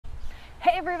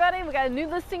Hey everybody, we got a new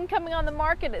listing coming on the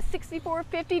market at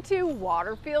 6452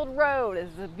 Waterfield Road.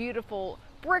 This is a beautiful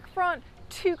brick front,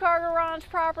 two-car garage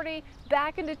property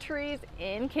back into trees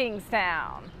in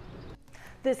Kingstowne.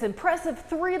 This impressive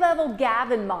three-level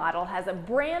Gavin model has a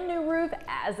brand new roof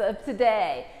as of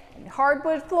today, and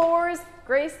hardwood floors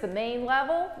grace the main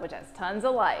level, which has tons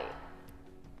of light.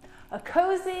 A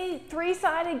cozy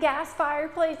three-sided gas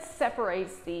fireplace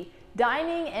separates the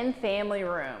dining and family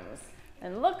rooms.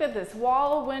 And look at this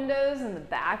wall of windows in the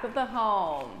back of the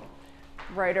home.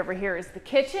 Right over here is the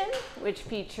kitchen, which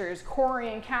features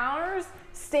Corian counters,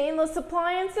 stainless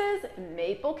appliances, and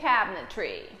maple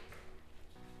cabinetry.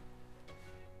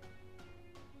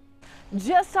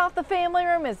 Just off the family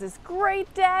room is this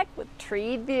great deck with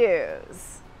treed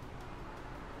views.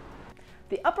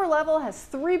 The upper level has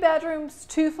 3 bedrooms,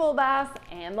 2 full baths,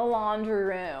 and the laundry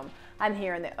room. I'm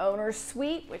here in the owner's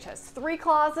suite, which has 3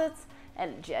 closets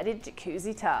and a jetted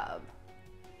jacuzzi tub.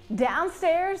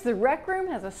 Downstairs, the rec room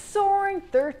has a soaring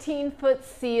 13-foot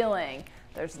ceiling.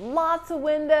 There's lots of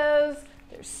windows,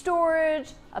 there's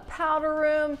storage, a powder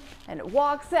room, and it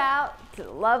walks out to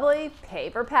the lovely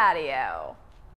paver patio.